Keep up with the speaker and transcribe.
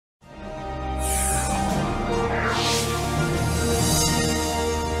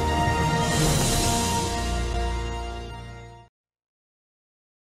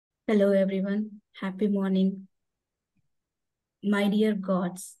Hello, everyone. Happy morning. My dear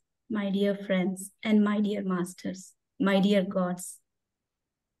gods, my dear friends, and my dear masters, my dear gods.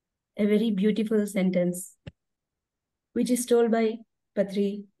 A very beautiful sentence, which is told by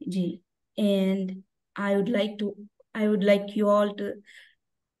Patriji. And I would like you all to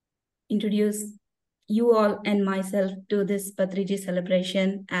introduce you all and myself to this Patriji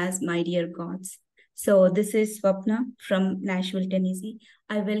celebration as my dear gods. So this is Swapna from Nashville, Tennessee.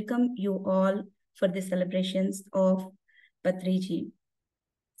 I welcome you all for the celebrations of Patriji.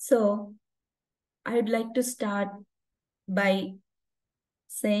 So I'd like to start by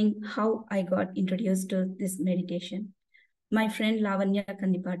saying how I got introduced to this meditation. My friend Lavanya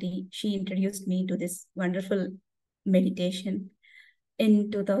Kandipati, she introduced me to this wonderful meditation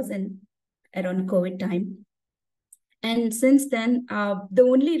in 2000 around COVID time. And since then, the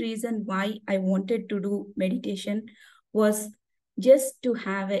only reason why I wanted to do meditation was just to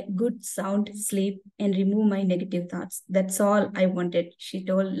have a good sound sleep and remove my negative thoughts. That's all I wanted. She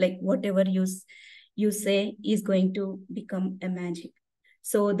told, like, whatever you say is going to become a magic.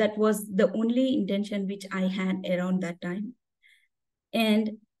 So that was the only intention which I had around that time.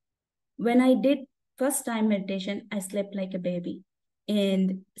 And when I did first time meditation, I slept like a baby.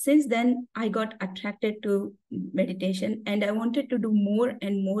 And since then, I got attracted to meditation and I wanted to do more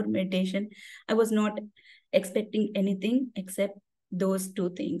and more meditation. I was not expecting anything except those two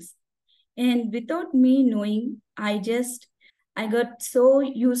things. And without me knowing, I got so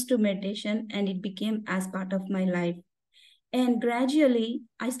used to meditation and it became as part of my life. And gradually,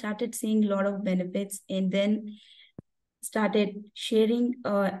 I started seeing a lot of benefits and then started sharing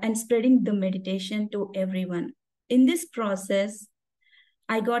and spreading the meditation to everyone. In this process,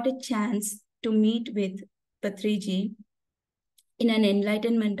 I got a chance to meet with Patriji in an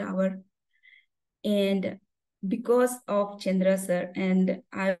enlightenment hour. And because of Chandra sir, and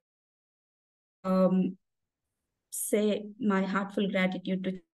I say my heartfelt gratitude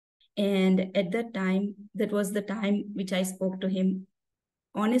to. And at that time, that was the time which I spoke to him.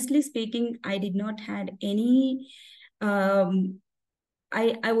 Honestly speaking, I did not had any I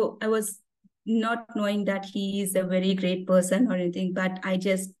was not knowing that he is a very great person or anything, but I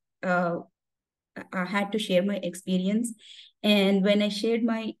had to share my experience. And when I shared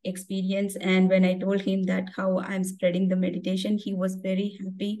my experience and when I told him that how I'm spreading the meditation, he was very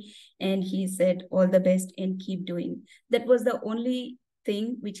happy and he said, all the best and keep doing. That was the only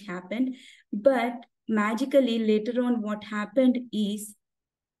thing which happened. But magically, later on, what happened is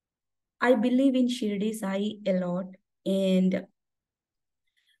I believe in Shirdi Sai a lot. And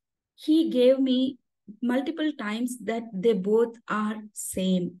he gave me multiple times that they both are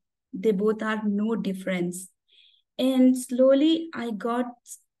same, they both are no difference. And slowly I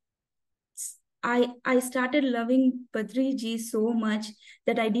started loving Patriji so much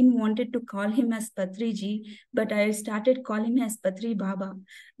that I didn't wanted to call him as Patriji, but I started calling him as Patri Baba,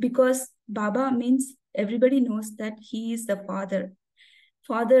 because Baba means everybody knows that he is the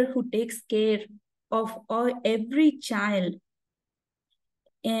father who takes care of every child.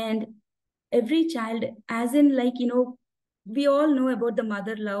 And every child, as in, like, we all know about the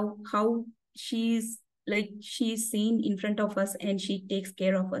mother love, how she's seen in front of us and she takes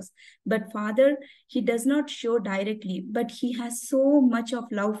care of us. But father, he does not show directly, but he has so much of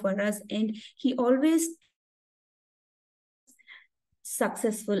love for us and he always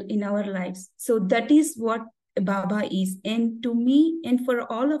successful in our lives. So that is what Baba is. And to me and for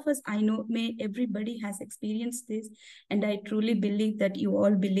all of us, I know may everybody has experienced this, and I truly believe that you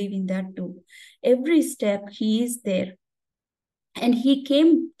all believe in that too. Every step he is there, and he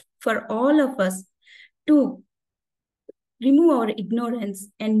came for all of us to remove our ignorance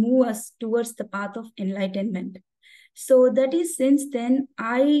and move us towards the path of enlightenment. So that is, since then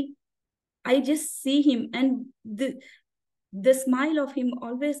I just see him, and the smile of him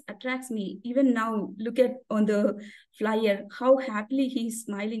always attracts me. Even now, look at on the flyer how happily he's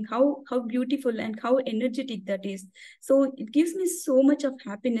smiling, how beautiful and how energetic that is. So it gives me so much of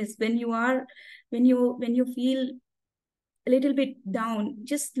happiness. When you feel a little bit down,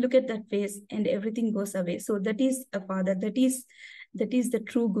 just look at that face and everything goes away. So that is a father, that is the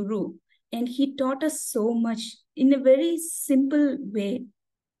true guru. And he taught us so much in a very simple way.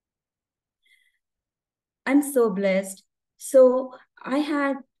 I'm so blessed. So I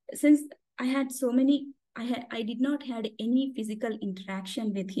had, since I had so many, I did not had any physical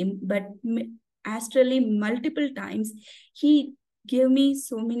interaction with him, but astrally multiple times, he gave me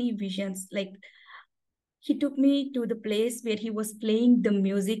so many visions. Like, he took me to the place where he was playing the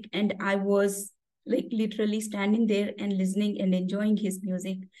music and I was like literally standing there and listening and enjoying his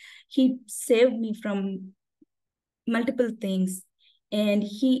music. He saved me from multiple things. and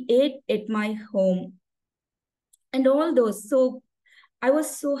he ate at my home and all those. So I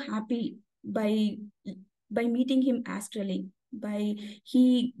was so happy by meeting him astrally. By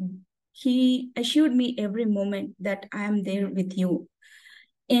he assured me every moment that I am there with you.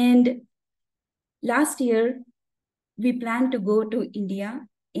 And last year we plan to go to India,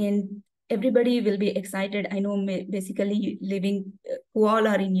 and everybody will be excited. I know basically living who all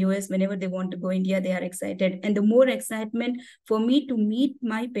are in US, whenever they want to go India, they are excited. And the more excitement for me to meet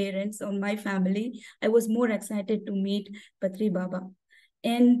my parents or my family, I was more excited to meet Patri Baba.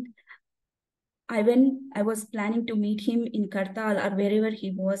 And I was planning to meet him in Kartal or wherever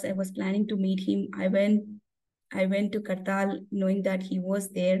he was. I was planning to meet him. I went to Kartal knowing that he was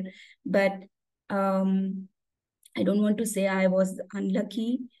there, but um, I don't want to say I was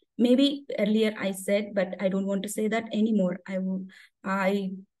unlucky. Maybe earlier I said, but I don't want to say that anymore.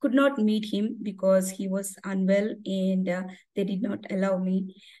 I could not meet him because he was unwell, and they did not allow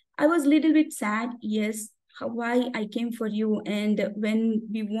me. I was a little bit sad, yes. Why I came for you, and when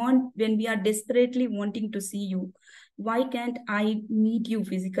we are desperately wanting to see you, why can't I meet you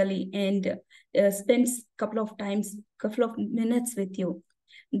physically and spend couple of minutes with you?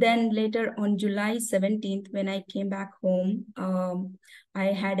 Then later on July 17th, when I came back home, I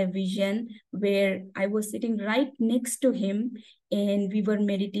had a vision where I was sitting right next to him and we were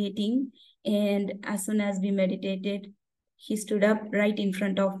meditating. And as soon as we meditated, he stood up right in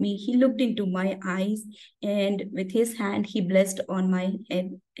front of me. He looked into my eyes, and with his hand, he blessed on my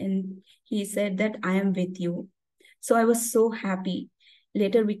head. And he said that I am with you. So I was so happy.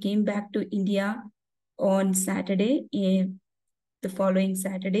 Later, we came back to India on Saturday, the following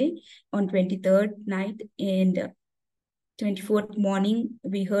Saturday on 23rd night, and 24th morning,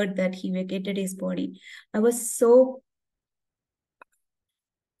 we heard that he vacated his body. I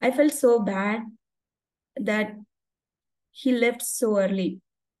felt so bad that he left so early.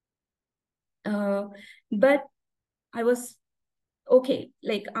 But I was okay.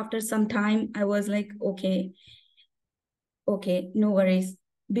 Like after some time, I was like, okay, no worries.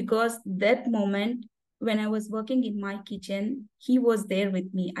 Because that moment when I was working in my kitchen, he was there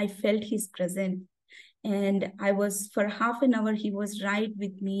with me. I felt his presence. And I was, for half an hour, he was right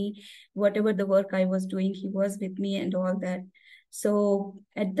with me. Whatever the work I was doing, he was with me and all that. So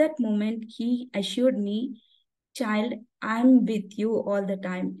at that moment, he assured me, child, I'm with you all the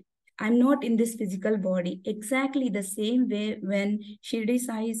time. I'm not in this physical body. Exactly the same way when Shirdi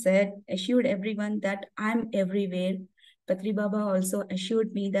Sai said, assured everyone that I'm everywhere. Patri Baba also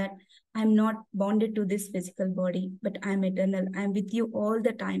assured me that I'm not bonded to this physical body, but I'm eternal. I'm with you all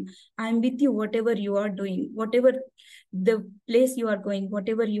the time. I'm with you, whatever you are doing, whatever the place you are going,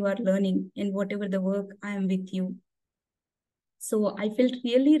 whatever you are learning, and whatever the work, I am with you. So I felt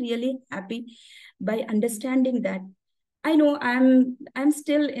really, really happy by understanding that. I know I'm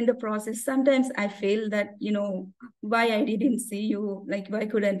still in the process. Sometimes I feel that, why I didn't see you, like why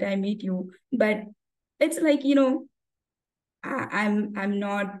couldn't I meet you? But it's like, I'm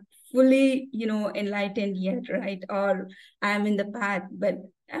not fully, enlightened yet, right? Or I'm in the path, but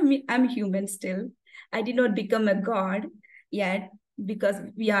I'm human still. I did not become a god yet, because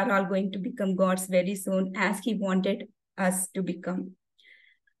we are all going to become gods very soon, as he wanted us to become.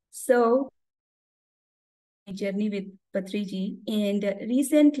 So my journey with Patriji, and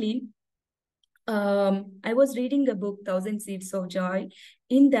recently I was reading a book, Thousand Seeds of Joy.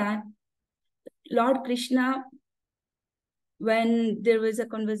 In that, Lord Krishna, when there was a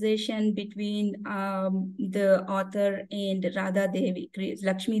conversation between the author and Radha Devi,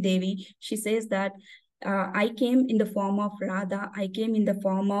 Lakshmi Devi, she says that I came in the form of Radha, I came in the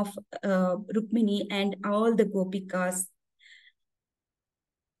form of Rukmini and all the Gopikas.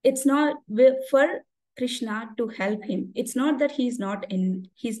 It's not for Krishna to help him. It's not that he's not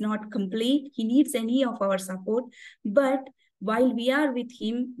complete. He needs any of our support. But while we are with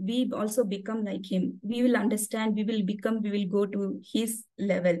him, we also become like him. We will understand, we will go to his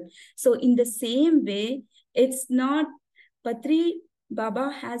level. So in the same way, it's not Patri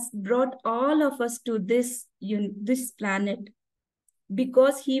Baba has brought all of us to this planet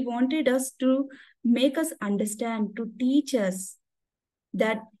because he wanted us to make us understand, to teach us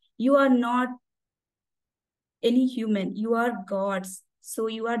that you are not any human, you are gods. So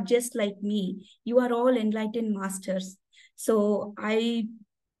you are just like me. You are all enlightened masters. So I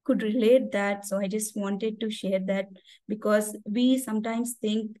could relate that. So I just wanted to share that, because we sometimes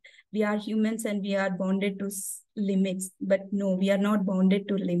think we are humans and we are bounded to limits. But no, we are not bounded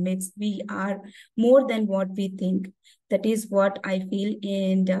to limits. We are more than what we think. That is what I feel.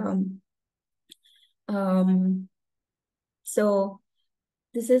 And so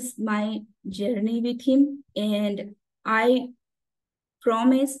this is my journey with him, and I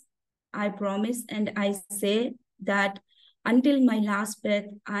promise, I promise, and I say that until my last breath,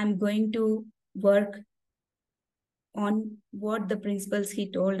 I'm going to work on what the principles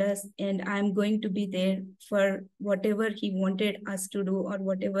he told us, and I'm going to be there for whatever he wanted us to do or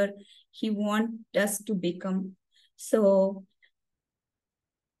whatever he want us to become. So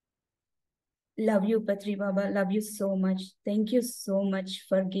love you, Patri Baba. Love you so much. Thank you so much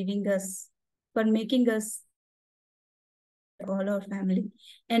for giving us, for making us all our family.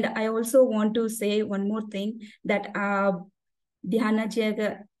 And I also want to say one more thing, that Dhyana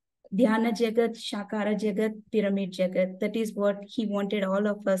Jagat, Dhyana Jagat, Shakara Jagat, Pyramid Jagat. That is what he wanted all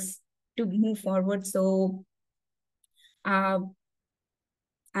of us to move forward. So uh,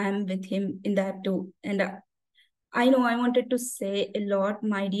 I'm with him in that too. And I know I wanted to say a lot,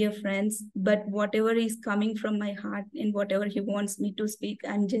 my dear friends, but whatever is coming from my heart and whatever he wants me to speak,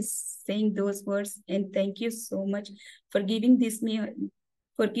 I'm just saying those words. And thank you so much for giving this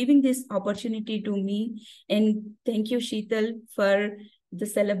opportunity to me. And thank you, Sheetal, for the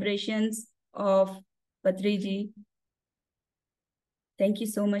celebrations of Patriji. Thank you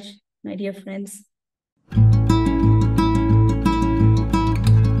so much, my dear friends.